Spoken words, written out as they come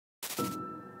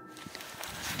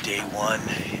Day one,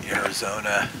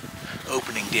 Arizona,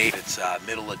 opening date. It's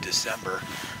middle of December.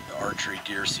 The archery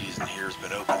deer season here has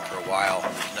been open for a while.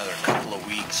 There's another couple of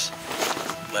weeks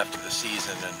left of the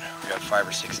season, and we got 5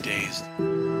 or 6 days.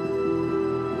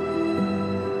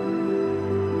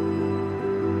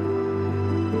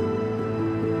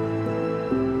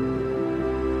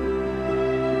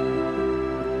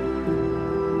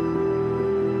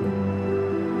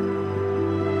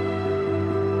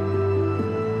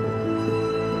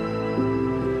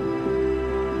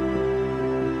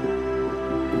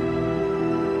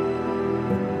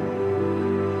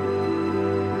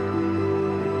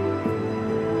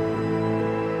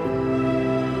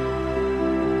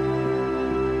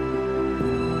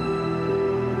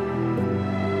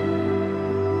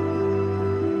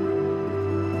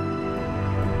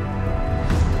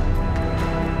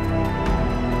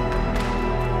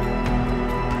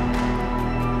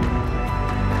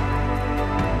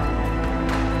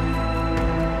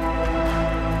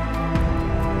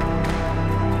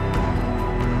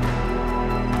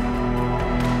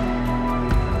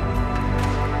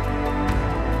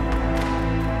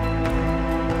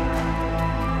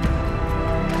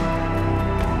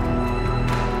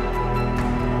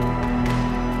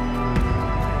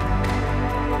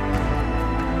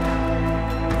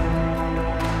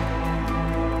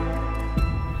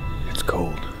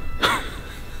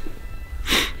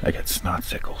 I got snot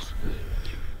sickles.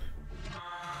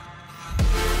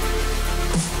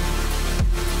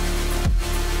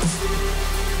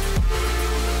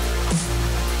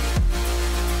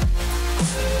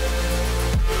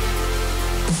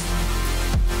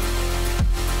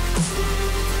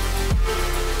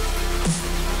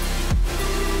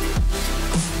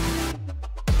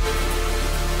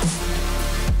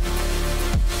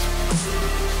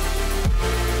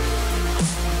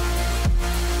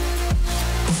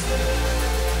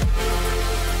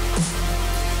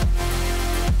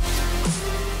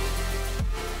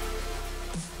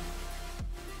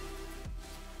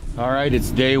 All right, it's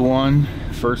day one,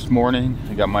 first morning.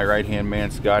 I got my right-hand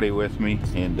man, Scotti, with me,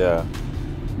 and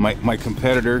my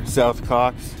competitor, South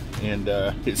Cox, and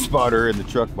his spotter in the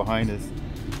truck behind us.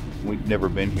 We've never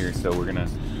been here, so we're gonna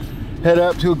head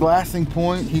up to a glassing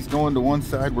point. He's going to one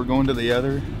side, we're going to the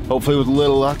other. Hopefully with a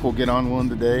little luck, we'll get on one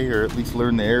today, or at least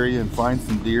learn the area and find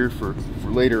some deer for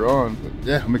later on. But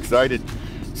yeah, I'm excited.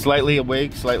 Slightly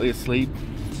awake, slightly asleep.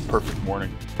 Perfect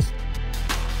morning.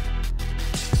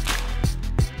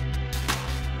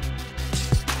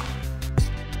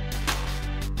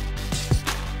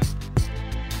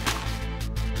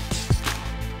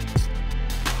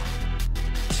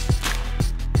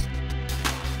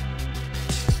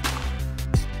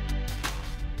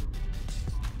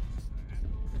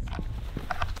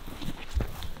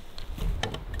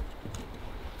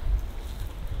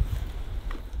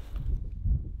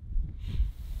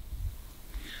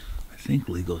 I think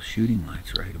legal shooting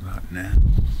light's right about now.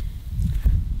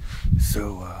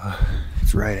 So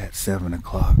it's right at 7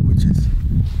 o'clock, which is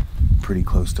pretty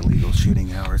close to legal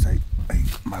shooting hours.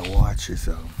 My watch is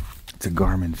it's a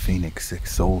Garmin Fenix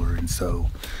 6 Solar, and so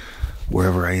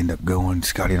wherever I end up going,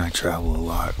 Scotty and I travel a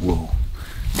lot, we'll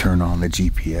turn on the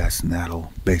GPS, and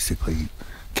that'll basically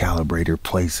calibrate or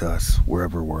place us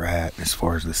wherever we're at as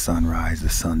far as the sunrise, the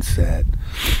sunset,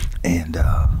 and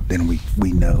then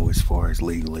we know as far as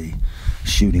legally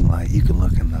shooting light. You can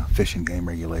look in the Fish and Game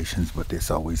regulations, but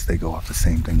they go off the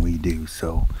same thing we do.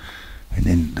 So, and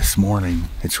then this morning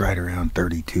it's right around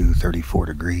 32, 34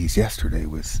 degrees. Yesterday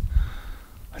was,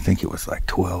 I think it was like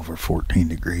 12 or 14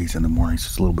 degrees in the morning, so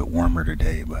it's a little bit warmer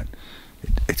today, but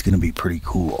it's going to be pretty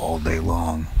cool all day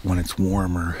long. When it's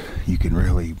warmer, you can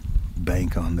really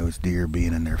bank on those deer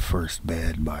being in their first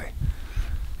bed by,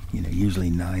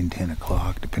 usually 9, 10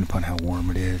 o'clock, depending upon how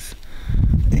warm it is.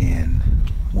 And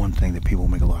one thing that people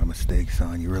make a lot of mistakes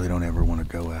on, you really don't ever want to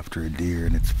go after a deer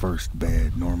in its first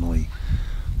bed. Normally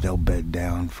they'll bed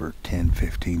down for 10,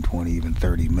 15, 20, even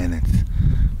 30 minutes,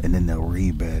 and then they'll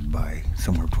rebed by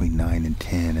somewhere between 9 and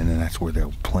 10, and then that's where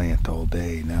they'll plant all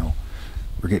day. Now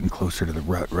we're getting closer to the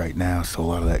rut right now, so a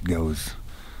lot of that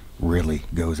really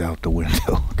goes out the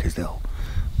window, because they'll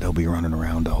be running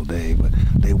around all day, but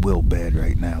they will bed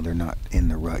right now. They're not in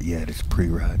the rut yet, it's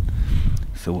pre-rut.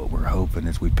 So what we're hoping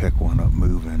is we pick one up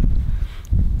moving,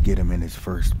 get him in his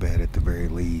first bed at the very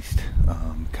least,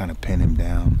 kind of pin him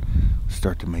down,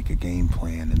 start to make a game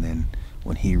plan, and then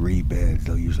when he rebeds,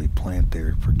 they'll usually plant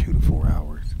there for 2 to 4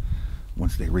 hours.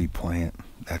 Once they replant,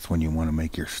 that's when you want to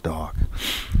make your stalk.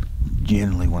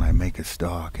 Generally when I make a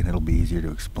stalk, and it'll be easier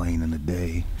to explain in the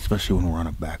day, especially when we're on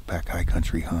a backpack high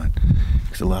country hunt,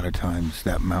 because a lot of times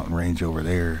that mountain range over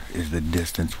there is the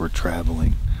distance we're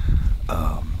traveling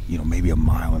you know, maybe 1.5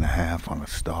 miles on a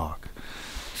stalk.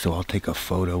 So I'll take a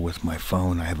photo with my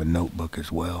phone. I have a notebook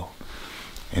as well.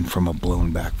 And from a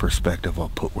blown back perspective, I'll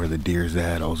put where the deer's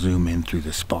at. I'll zoom in through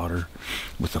the spotter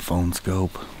with the phone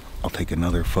scope. I'll take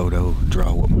another photo,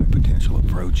 draw what my potential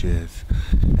approach is,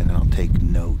 and then I'll take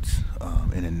notes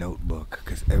in a notebook,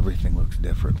 because everything looks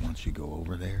different once you go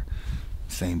over there.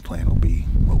 Same plan will be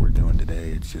what we're doing today.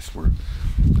 It's just we're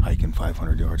hiking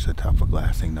 500 yards to the top of a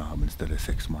glassing knob instead of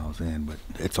 6 miles in, but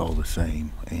it's all the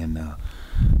same. And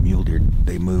mule deer,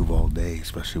 they move all day,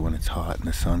 especially when it's hot and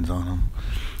the sun's on them.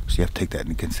 So you have to take that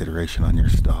into consideration on your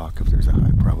stalk. If there's a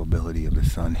high probability of the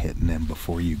sun hitting them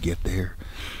before you get there,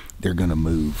 they're gonna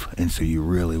move. And so you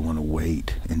really wanna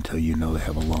wait until you know they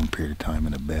have a long period of time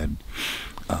in a bed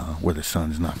where the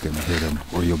sun's not gonna hit them,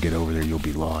 or you'll get over there, you'll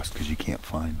be lost because you can't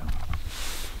find them.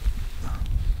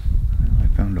 I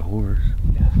found a horse.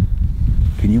 Yeah.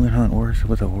 Can you hunt horse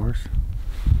with a horse?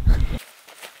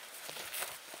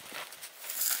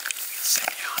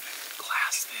 Sit down and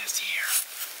glass this here,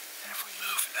 and if we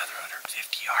move another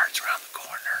 150 yards around the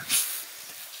corner,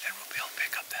 then we'll be able to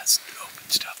pick up that open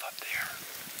stuff up there.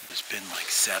 It's been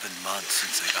like 7 months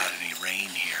since I got any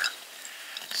rain here,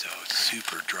 so it's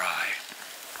super dry.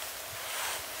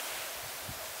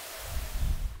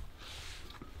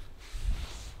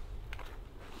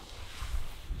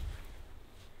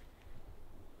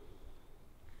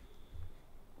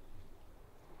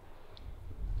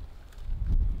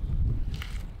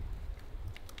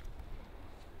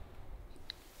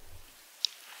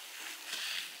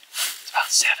 About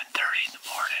 7:30 in the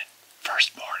morning,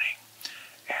 first morning,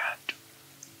 and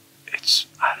it's,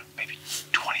 I don't know, maybe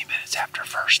 20 minutes after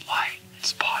first light.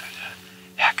 Spotted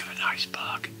a heck of a nice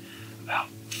buck about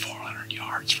 400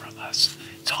 yards from us.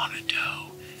 It's on a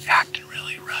doe, acting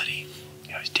really ruddy.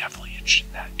 You know, he's definitely interested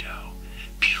in that doe.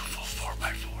 Beautiful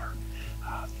 4x4.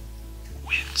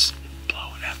 Winds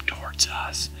blowing up towards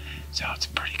us, so it's a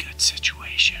pretty good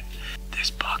situation. This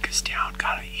buck is down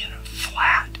kind of in a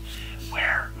flat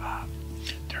where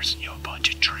there's, you know, a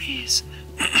bunch of trees.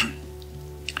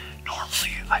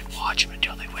 Normally I'd watch them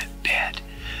until they went to bed,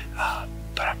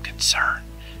 but I'm concerned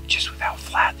just with how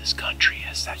flat this country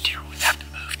is that deer wouldn't have to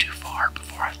move too far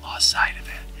before I lost sight of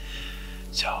it.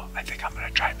 So I think I'm going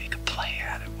to try and make a play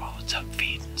at it while it's up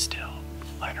feeding still.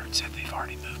 Leonard said they've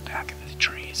already moved back into the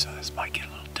trees, so this might get a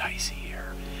little dicey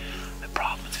here. The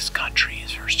problem with this country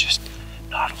is there's just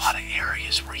not a lot of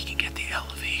areas where you can get the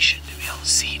elevation to be able to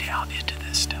see down into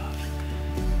this stuff.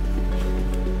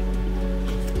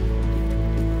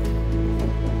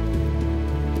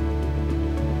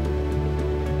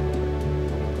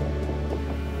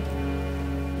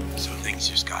 So things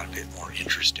just got a bit more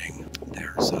interesting.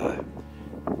 There's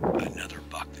another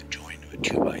buck that joined a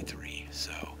 2x3,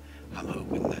 so I'm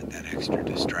hoping that that extra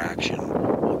distraction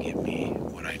will give me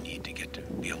what I need to get to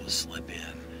be able to slip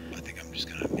in. I think I'm just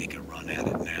going to make a run at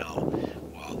it now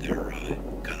while they're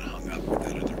kind of hung up with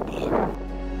that other buck.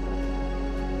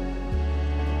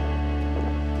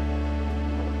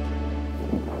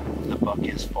 The buck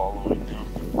is following them.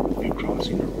 We're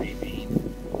crossing a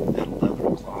ravine at 11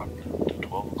 o'clock to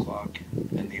 12 o'clock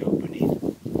in the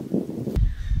opening.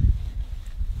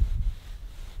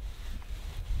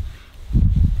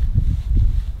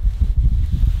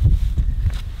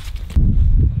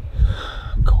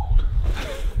 I'm cold.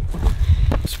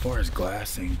 As far as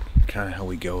glassing, kind of how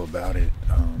we go about it,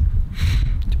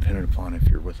 depending upon if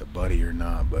you're with a buddy or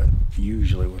not, but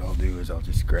usually what I'll do is I'll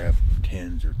just grab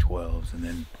 10s or 12s, and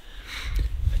then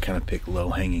I kind of pick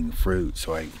low-hanging fruit,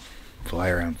 so I fly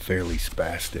around fairly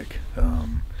spastic,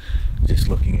 just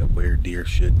looking at where deer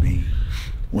should be.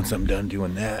 Once I'm done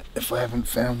doing that, if I haven't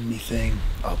found anything,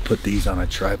 I'll put these on a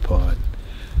tripod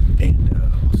and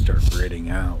I'll start gridding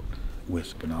out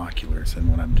with binoculars. And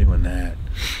when I'm doing that,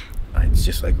 it's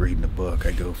just like reading a book.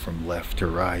 I go from left to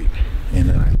right, and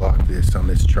then I lock this on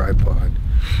this tripod.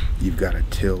 You've got a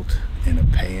tilt and a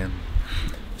pan.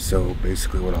 So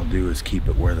basically what I'll do is keep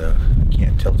it where I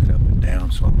can't tilt it up and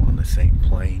down, so I'm on the same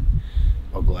plane.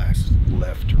 I'll glass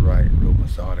left to right real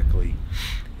methodically,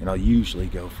 and I'll usually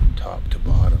go from top to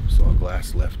bottom. So I'll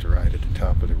glass left to right at the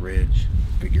top of the ridge,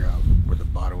 figure out where the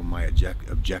bottom of my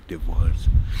objective was.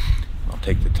 I'll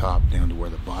take the top down to where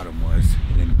the bottom was,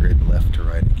 and then grid left to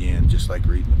right again, just like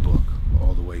reading a book,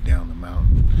 all the way down the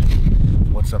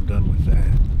mountain. Once I'm done with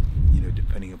that, you know,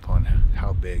 depending upon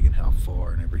how big and how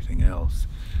far and everything else,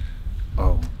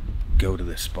 I'll go to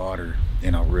the spotter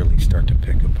and I'll really start to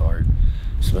pick apart,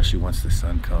 especially once the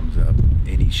sun comes up,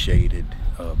 any shaded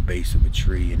base of a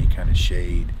tree, any kind of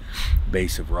shade,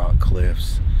 base of rock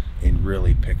cliffs, and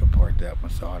really pick apart that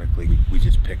methodically. We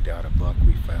just picked out a buck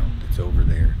we found that's over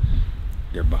there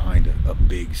they're behind a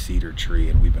big cedar tree,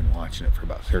 and we've been watching it for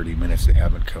about 30 minutes. They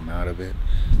haven't come out of it,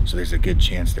 so there's a good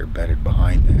chance they're bedded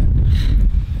behind that. And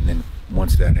then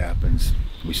once that happens,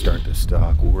 we start to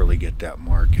stalk. We'll really get that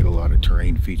mark, get a lot of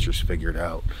terrain features figured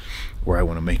out where I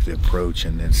want to make the approach,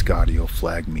 and then Scotti will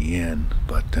flag me in.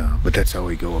 But that's how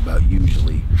we go about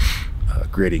usually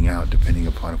gridding out, depending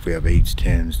upon if we have 8s,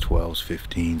 10s, 12s,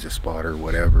 15s, a spotter,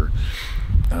 whatever.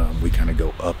 We kind of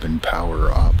go up in power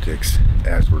or optics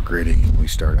as we're gridding, and we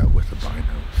start out with the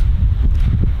binos.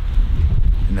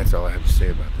 And that's all I have to say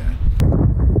about that.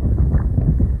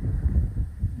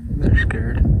 They're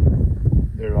scared.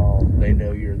 They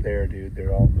know you're there, dude.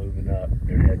 They're all moving up.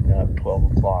 They're heading up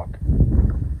 12 o'clock.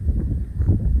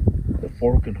 The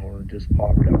forking horn just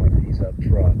popped out. He's up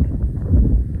front.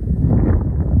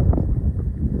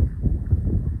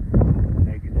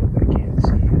 Negative, I can't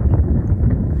see you.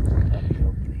 Not the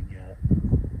opening yet.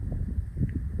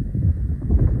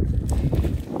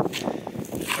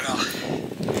 Well,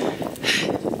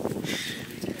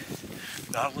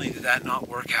 not only did that not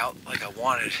work out like I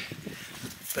wanted,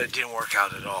 but it didn't work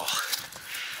out at all.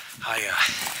 I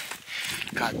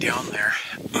got down there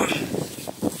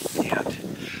and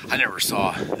I never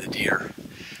saw the deer.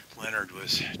 Leonard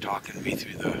was talking to me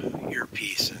through the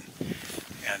earpiece, and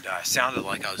sounded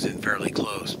like I was in fairly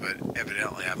close, but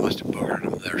evidently I must have boogered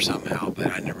him there somehow, but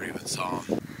I never even saw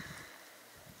him.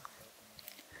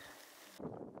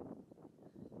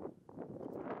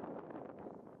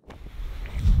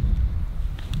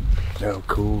 Oh,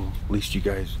 cool. At least you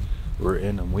guys were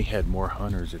in them. We had more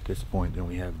hunters at this point than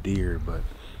we have deer, but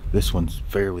this one's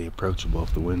fairly approachable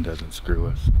if the wind doesn't screw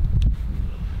us.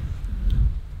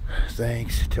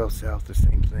 Thanks. Tell South the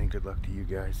same thing. Good luck to you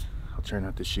guys. I'll try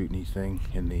not to shoot anything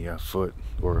in the foot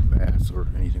or ass or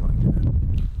anything like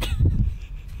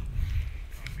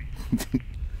that.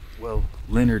 Well,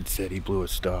 Leonard said he blew a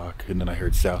stock, and then I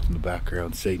heard South in the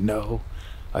background say, no,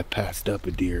 I passed up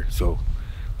a deer. So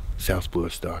South blew a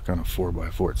stock on a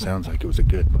 4x4. It sounds like it was a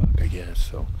good buck, I guess.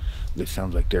 So it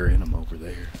sounds like they're in them over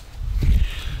there.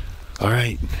 All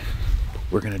right,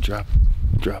 we're gonna drop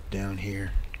down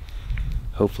here.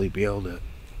 Hopefully be able to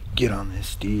get on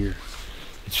this deer.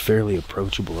 It's fairly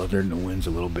approachable, other than the wind's a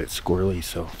little bit squirrely.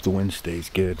 So if the wind stays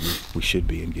good, we should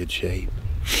be in good shape.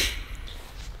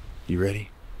 You ready?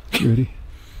 You ready?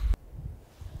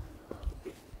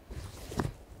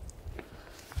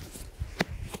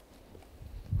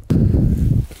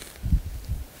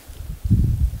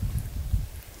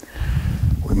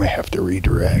 We may have to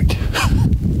redirect.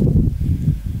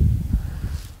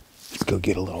 Let's go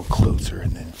get a little closer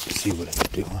and then see what it's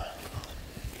doing.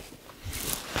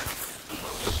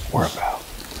 We're about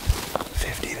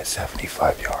 50 to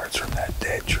 75 yards from that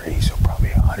dead tree, so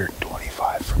probably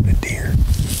 125 from the deer,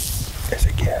 as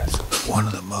a guess. One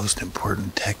of the most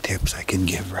important tech tips I can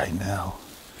give right now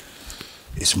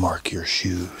is mark your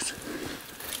shoes.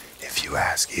 If you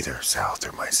ask either South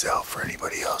or myself or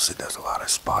anybody else that does a lot of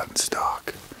spot and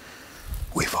stock,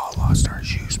 we've all lost our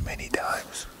shoes many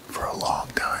times for a long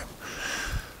time.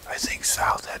 I think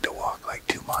South had to walk like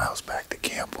 2 miles back to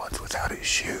camp once without his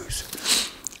shoes.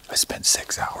 I spent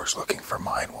 6 hours looking for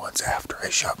mine once after I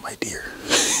shot my deer.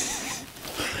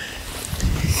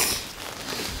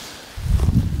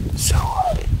 So,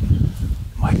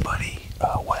 my buddy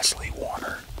Wesley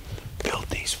Warner built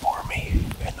these for me,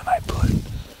 and then I put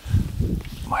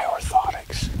my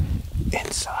orthotics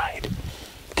inside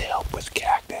to help with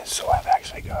cactus. So I've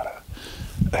actually got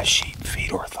a sheep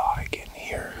feet orthotic in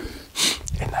here,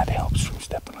 and that helps from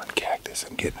stepping on cactus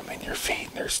and getting them in your feet,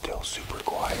 and they're still super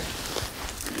quiet.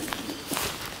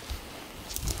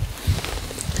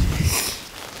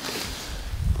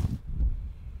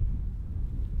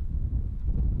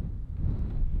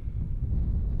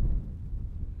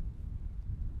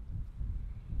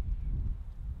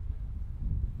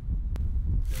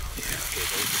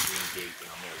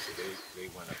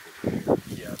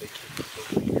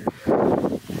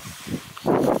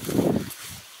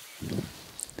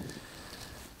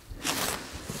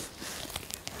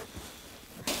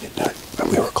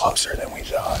 Closer than we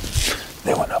thought.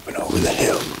 They went up and over the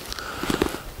hill.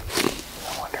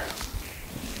 I wonder.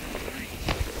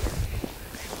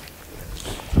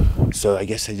 So I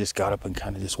guess they just got up and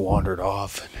kind of just wandered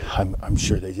off. I'm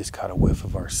sure they just caught a whiff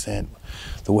of our scent.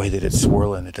 The way that it's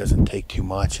swirling, it doesn't take too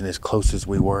much. And as close as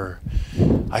we were,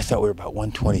 I thought we were about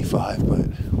 125, but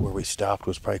where we stopped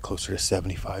was probably closer to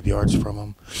 75 yards from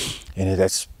them. And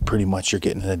that's pretty much, you're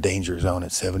getting in the danger zone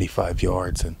at 75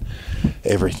 yards, and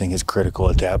everything is critical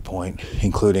at that point,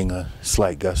 including a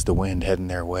slight gust of wind heading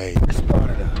their way. I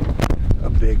spotted a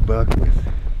big buck with,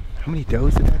 how many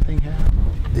does did that thing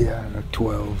have? Yeah,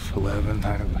 12, 11,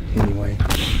 I don't know. Anyway,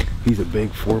 he's a big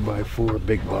 4x4,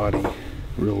 big body,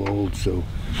 real old, so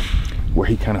where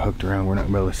he kind of hooked around, we're not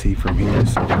gonna be able to see from here,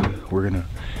 so we're gonna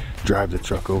drive the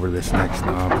truck over to this next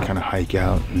knob, kind of hike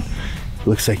out, and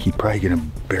looks like he's probably gonna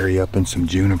bury up in some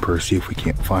juniper, see if we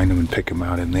can't find him and pick him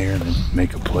out in there and then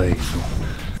make a play. So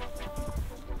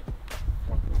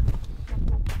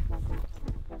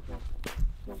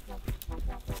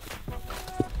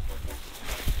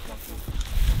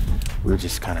we were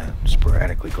just kind of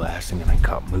sporadically glassing, and I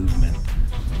caught movement,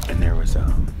 and there was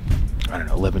I don't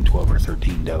know, 11, 12, or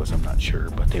 13 does, I'm not sure,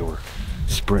 but they were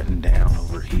sprinting down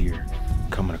over here,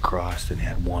 coming across, and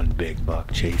had one big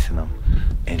buck chasing them.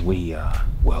 And we,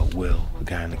 well, Will, the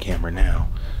guy on the camera now,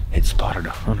 had spotted a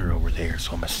hunter over there,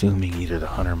 so I'm assuming either the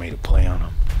hunter made a play on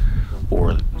them,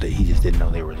 or that he just didn't know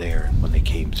they were there, and when they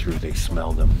came through, they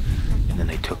smelled them, and then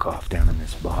they took off down in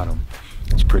this bottom.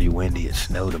 It's pretty windy, it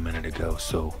snowed a minute ago,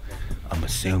 so I'm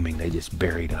assuming they just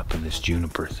buried up in this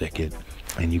juniper thicket,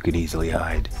 and you could easily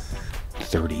hide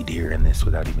 30 deer in this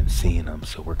without even seeing them,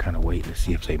 so we're kind of waiting to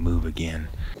see if they move again.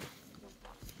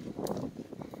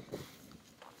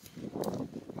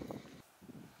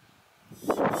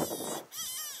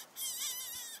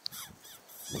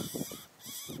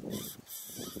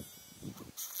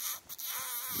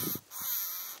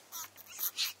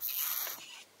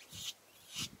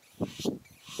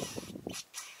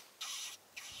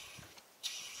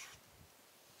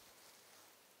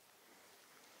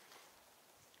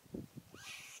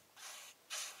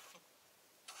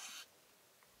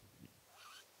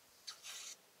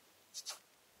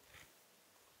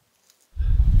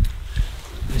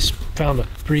 Found a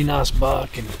pretty nice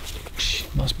buck, and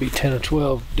must be 10 or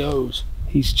 12 does.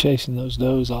 He's chasing those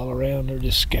does all around. They're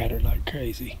just scattered like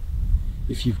crazy.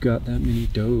 If you've got that many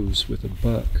does with a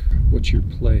buck, what's your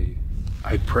play?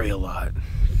 I pray a lot.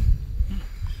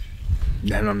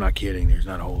 And I'm not kidding, there's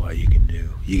not a whole lot you can do.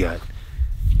 You got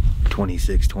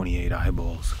 26, 28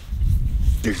 eyeballs.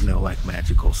 There's no like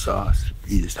magical sauce.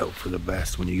 You just hope for the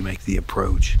best when you make the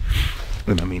approach.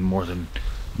 And I mean, more than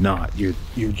not, you're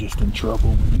just in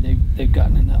trouble. They've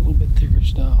gotten in that little bit thicker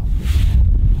stuff.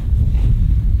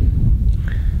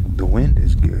 The wind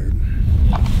is good.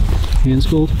 Hands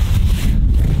cold?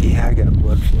 Yeah, I got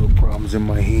blood flow problems in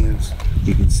my hands.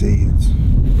 You can see it's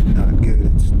not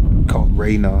good. It's called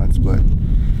Raynaud's, but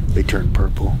they turn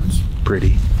purple. It's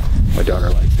pretty. My daughter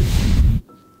likes it.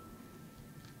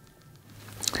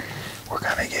 We're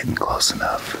kind of getting close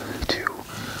enough to,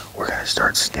 we're going to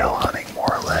start still hunting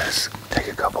more or less. Take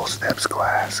a couple steps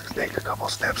glass,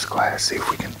 see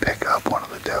if we can pick up one of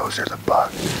the does or the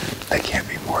buck. They can't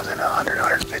be more than 100,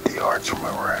 150 yards from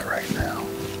where we're at right now.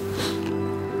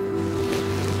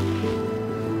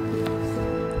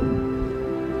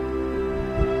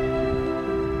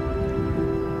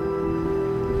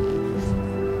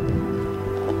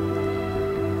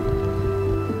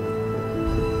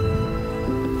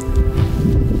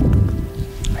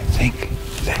 I think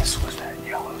this was that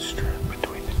yellow strip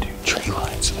between the two tree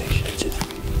lines, so they should just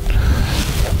be.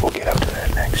 We'll get up to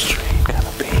that next tree, kind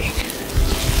of big.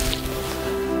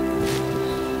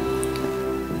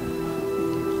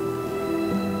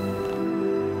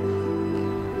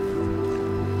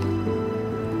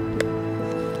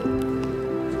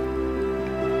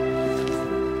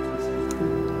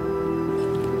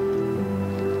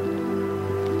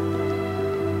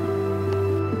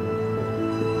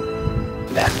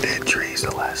 That dead tree is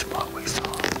the last spot we saw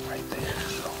right there.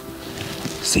 So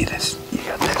see this, you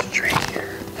got this tree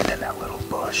here, and then that little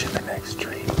bush in the next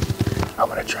tree. I'm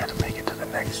gonna try to make it to the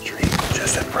next tree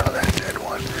just in front of that dead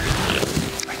one.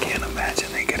 I can't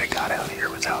imagine they could have got out here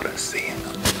without us seeing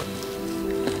them.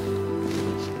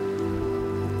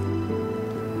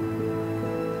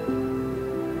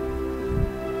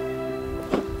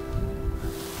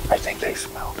 I think they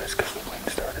smelled us because the wind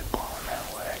started blowing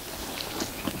that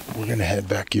way. We're gonna head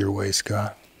back your way,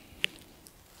 Scott.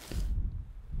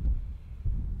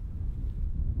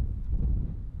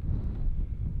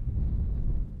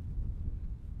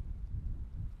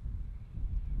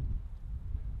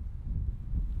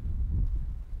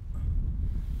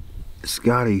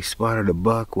 Scotti spotted a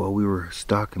buck while we were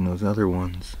stalking those other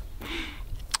ones.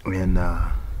 And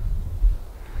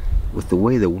with the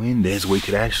way the wind is, we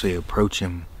could actually approach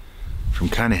him from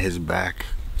kind of his back,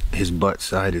 his butt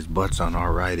side. His butt's on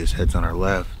our right, his head's on our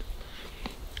left.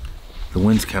 The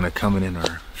wind's kind of coming in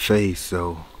our face,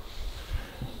 so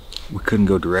we couldn't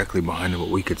go directly behind him, but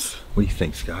we could, what do you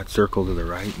think, Scott? Circle to the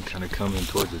right and kind of come in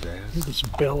towards his ass?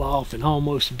 Just bell off and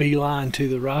almost beeline to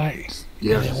the right.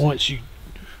 Yeah. And then once you,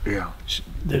 Yeah.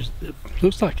 it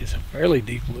looks like it's a fairly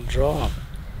deep little drop.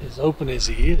 As open as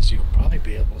he is, you'll probably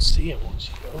be able to see him once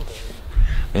you go there.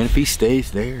 And if he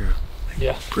stays there,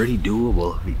 Yeah. pretty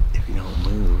doable if you don't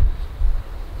move.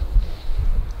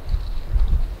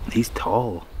 He's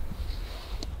tall.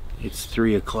 It's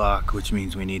 3 o'clock, which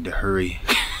means we need to hurry.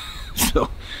 So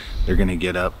they're gonna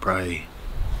get up probably,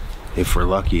 if we're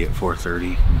lucky, at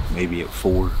 4:30, maybe at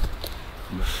 4.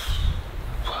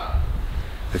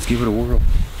 Let's give it a whirl.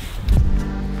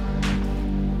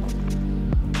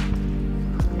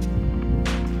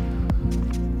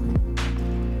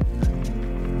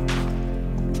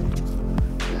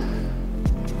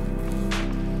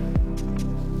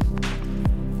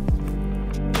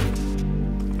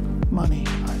 Money.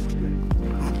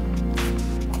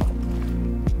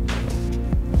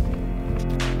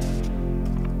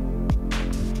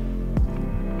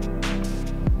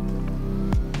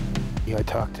 Yeah, I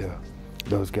talked to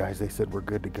those guys. They said we're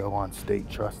good to go on state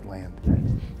trust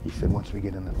land. He said once we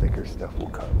get in the thicker stuff, we'll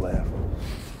cut left.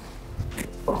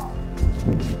 Oh.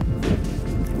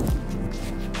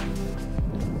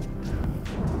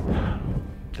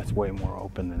 That's way more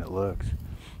open than it looks.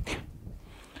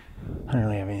 I don't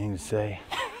really have anything to say.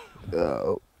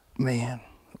 Oh man,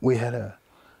 we had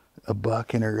a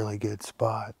buck in a really good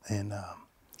spot, and I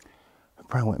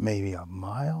probably went maybe a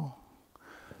mile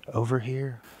over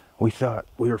here. We thought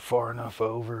we were far enough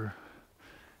over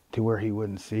to where he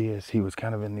wouldn't see us. He was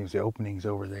kind of in these openings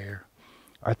over there.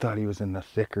 I thought he was in the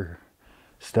thicker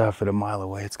stuff at a mile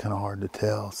away. It's kind of hard to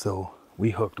tell, so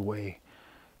we hooked way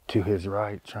to his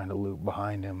right, trying to loop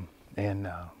behind him, and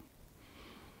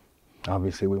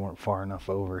obviously we weren't far enough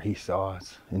over. He saw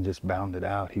us and just bounded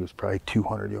out. He was probably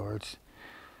 200 yards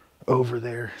over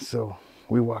there, so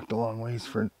we walked a long ways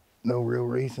for no real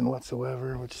reason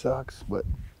whatsoever, which sucks. But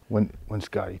when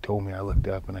Scotti told me, I looked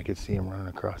up and I could see him running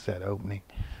across that opening.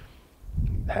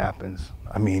 It happens.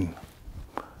 I mean,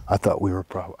 I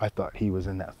thought he was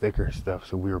in that thicker stuff,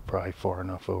 so we were probably far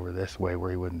enough over this way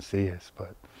where he wouldn't see us,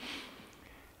 but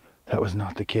that was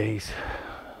not the case.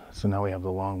 So now we have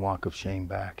the long walk of shame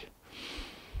back.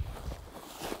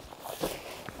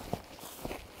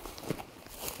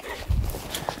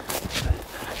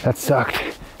 That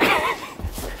sucked.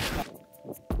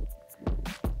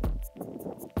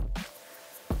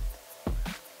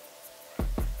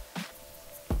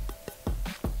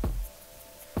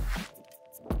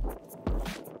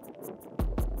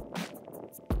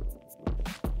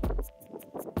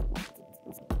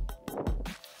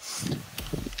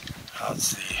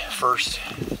 It's the first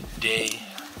day,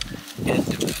 end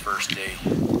of the first day,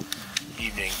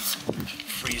 evening,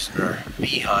 freezing our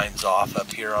behinds off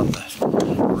up here on the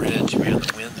ridge. Man,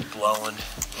 the wind's blowing.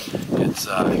 It's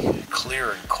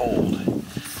clear and cold.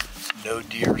 No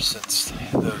deer since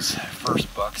those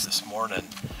first bucks this morning.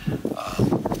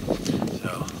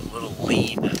 So a little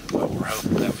lean, but we're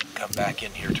hoping that we can come back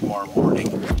in here tomorrow morning.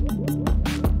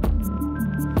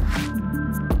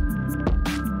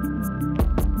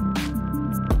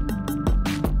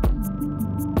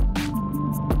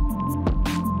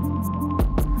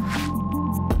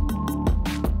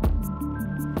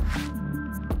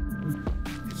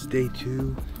 Day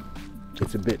 2.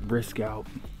 It's a bit brisk out.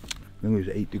 I think it was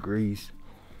 8 degrees.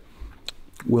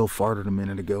 Will farted a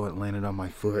minute ago. It landed on my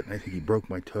foot, and I think he broke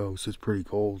my toe, so it's pretty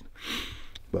cold.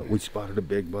 But we spotted a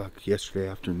big buck yesterday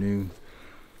afternoon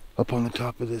up on the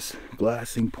top of this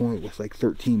glassing point with like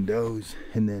 13 does,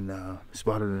 and then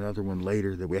spotted another one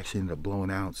later that we actually ended up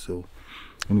blowing out. So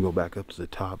I'm gonna go back up to the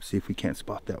top, see if we can't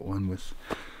spot that one with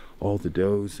all the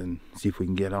does and see if we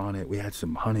can get on it. We had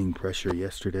some hunting pressure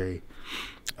yesterday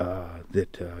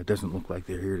that doesn't look like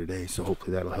they're here today, so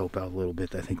hopefully that'll help out a little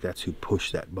bit. I think that's who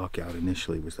pushed that buck out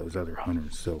initially, was those other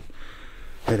hunters. So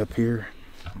head up here,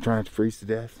 try not to freeze to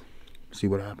death, see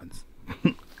what happens.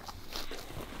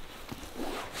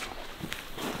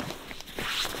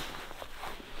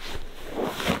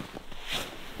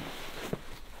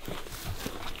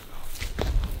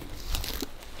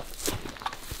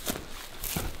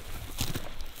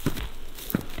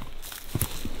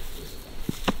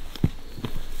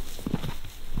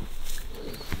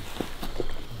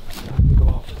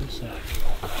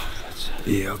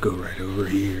 Yeah, I'll go right over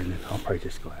here, and then I'll probably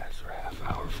just glass for a half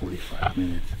hour, 45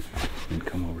 minutes, and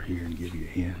come over here and give you a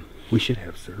hint. We should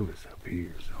have service up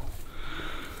here, so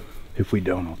if we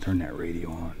don't, I'll turn that radio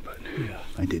on, but yeah,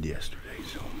 I did yesterday,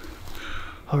 so.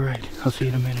 All right, I'll see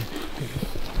you in a minute.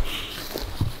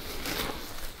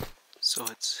 So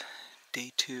it's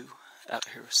day 2 out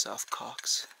here with South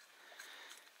Cox.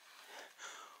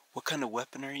 What kind of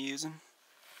weapon are you using?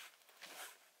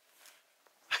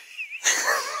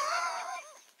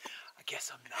 I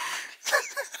guess I'm not.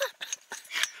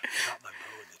 I got my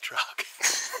bow in the truck.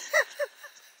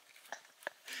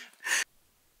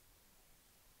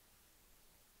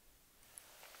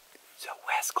 So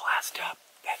Wes glassed up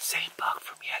that same buck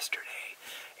from yesterday,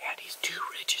 and he's 2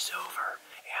 ridges over.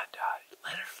 And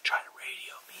Leonard tried to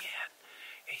radio me in.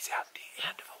 He's at the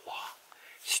end of a long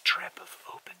strip of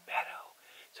open meadow.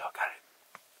 So I got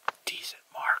a decent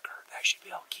marker that I should be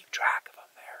able to keep track of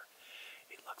him there.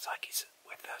 It looks like he's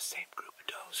with the same group of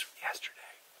does from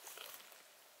yesterday.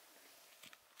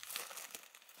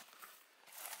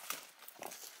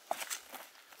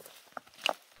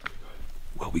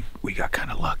 Well, we got kind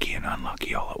of lucky and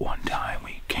unlucky all at one time.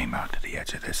 We came out to the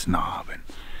edge of this knob and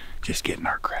just getting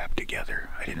our crap together.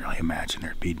 I didn't really imagine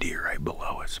there'd be deer right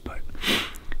below us, but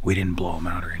we didn't blow them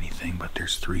out or anything. But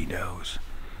there's 3 does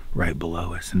right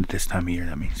below us, and at this time of year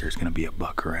that means there's going to be a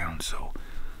buck around. So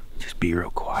just be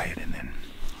real quiet and then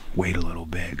wait a little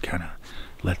bit, kind of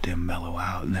let them mellow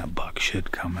out, and that buck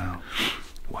should come out.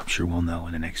 Well, I'm sure we'll know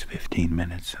in the next 15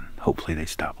 minutes, and hopefully they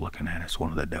stop looking at us.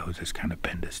 One of the does has kind of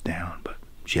pinned us down, but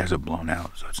she hasn't blown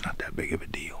out, so it's not that big of a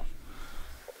deal.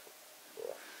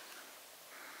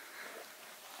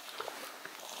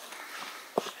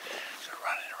 They're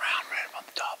running around right up on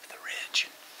the top of the ridge.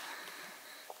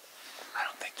 I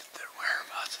don't think that they're aware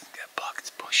of us. I think that buck is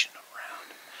pushing them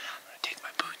around. I'm going to take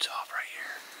my boots off right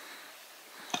here.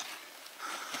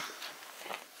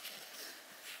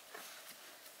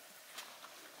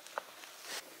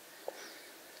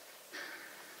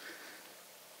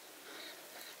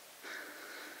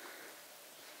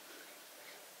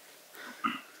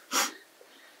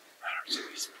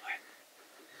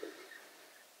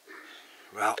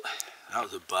 Well, that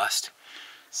was a bust.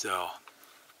 So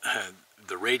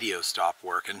the radio stopped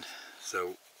working,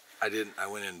 so I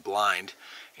went in blind,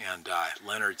 and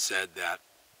Leonard said that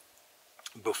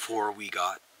before we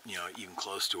got even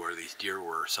close to where these deer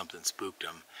were, something spooked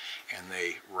them, and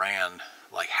they ran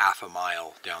like half a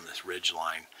mile down this ridge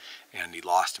line, and he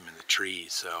lost them in the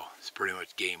trees. So it's pretty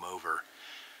much game over.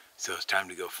 So it's time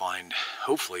to go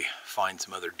hopefully find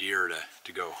some other deer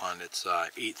to go hunt. It's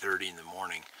 8:30 in the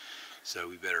morning. So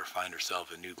we better find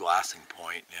ourselves a new glassing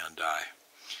point and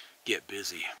get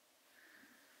busy.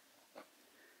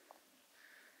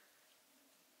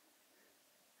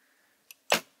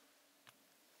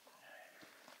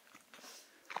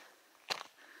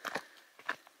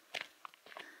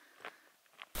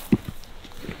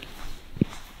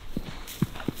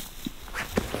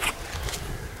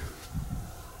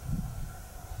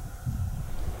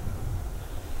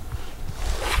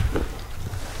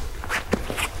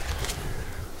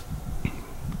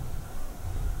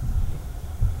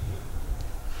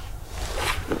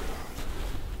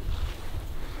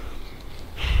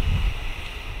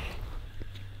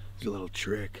 A little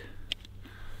trick.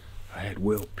 I had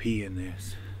Will pee in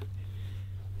this.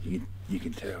 You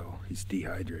can tell he's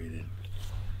dehydrated.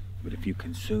 But if you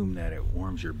consume that, it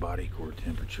warms your body core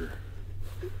temperature.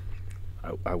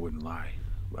 I wouldn't lie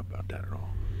about that at all.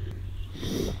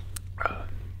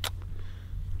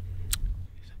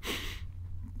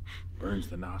 Burns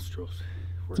the nostrils.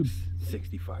 Works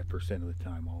 65% of the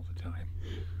time, all the time.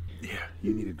 Yeah,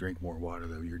 you need to drink more water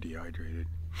though. You're dehydrated.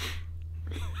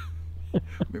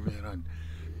 Remember that on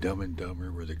Dumb and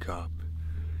Dumber where the cop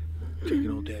taking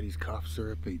old daddy's cough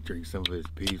syrup, he drinks some of his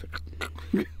pee.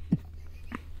 Like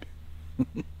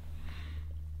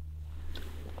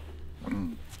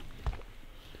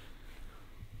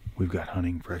We've got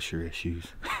hunting pressure issues.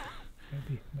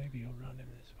 Maybe he'll run in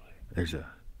this way. There's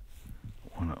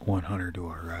one hunter to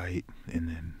our right, and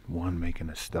then one making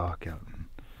a stalk out in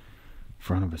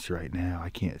front of us right now. I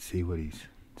can't see what he's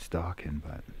stalking,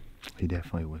 but he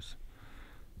definitely was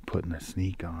putting a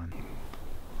sneak on.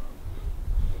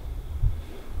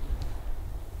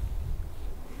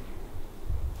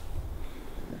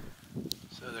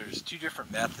 So there's 2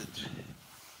 different methods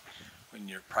when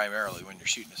you're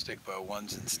shooting a stick bow.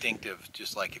 One's instinctive,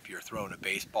 just like if you're throwing a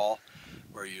baseball,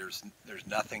 where there's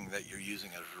nothing that you're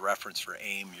using as a reference for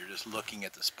aim. You're just looking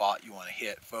at the spot you want to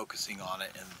hit, focusing on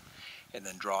it, and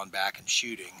then drawing back and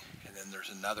shooting. And then there's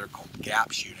another called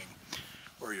gap shooting,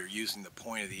 where you're using the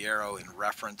point of the arrow in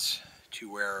reference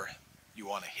to where you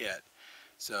want to hit.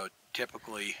 So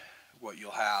typically what you'll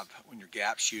have when you're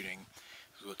gap shooting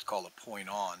is what's called a point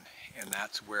on, and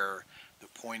that's where the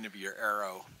point of your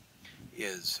arrow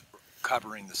is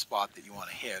covering the spot that you want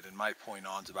to hit. And my point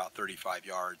on is about 35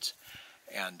 yards.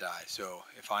 And so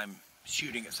if I'm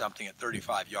shooting at something at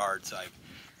 35 yards, I've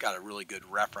got a really good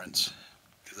reference,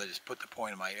 because I just put the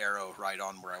point of my arrow right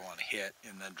on where I want to hit,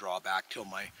 and then draw back till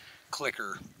my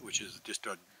clicker, which is just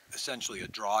essentially a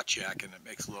draw check, and it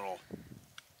makes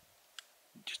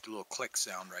just a little click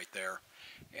sound right there.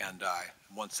 And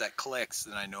once that clicks,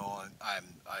 then I know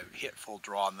I've hit full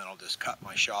draw, and then I'll just cut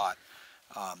my shot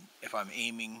If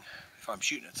I'm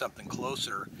shooting at something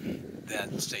closer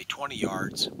than say 20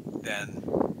 yards, then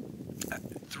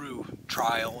through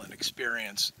trial and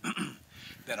experience,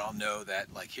 then I'll know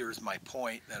that, like, here's my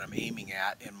point that I'm aiming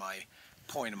at, and my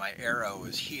point of my arrow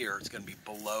is here. It's going to be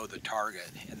below the target,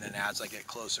 and then as I get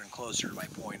closer and closer to my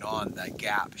point on, that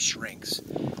gap shrinks,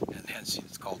 and hence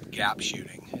it's called gap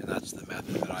shooting, and that's the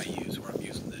method that I use, where I'm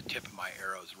using the tip of my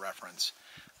arrow as reference.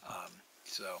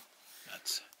 So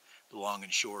that's the long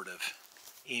and short of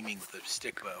aiming with a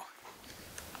stick bow.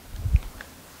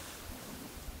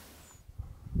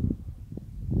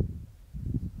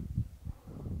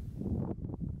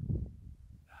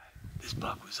 This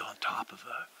buck was on top of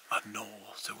a knoll,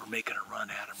 so we're making a run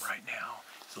at him right now.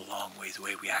 It's a long ways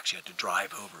away. We actually had to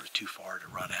drive over. It's too far to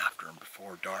run after him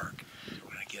before dark.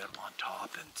 We're going to get up on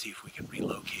top and see if we can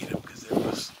relocate him, because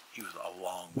he was a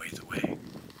long ways away.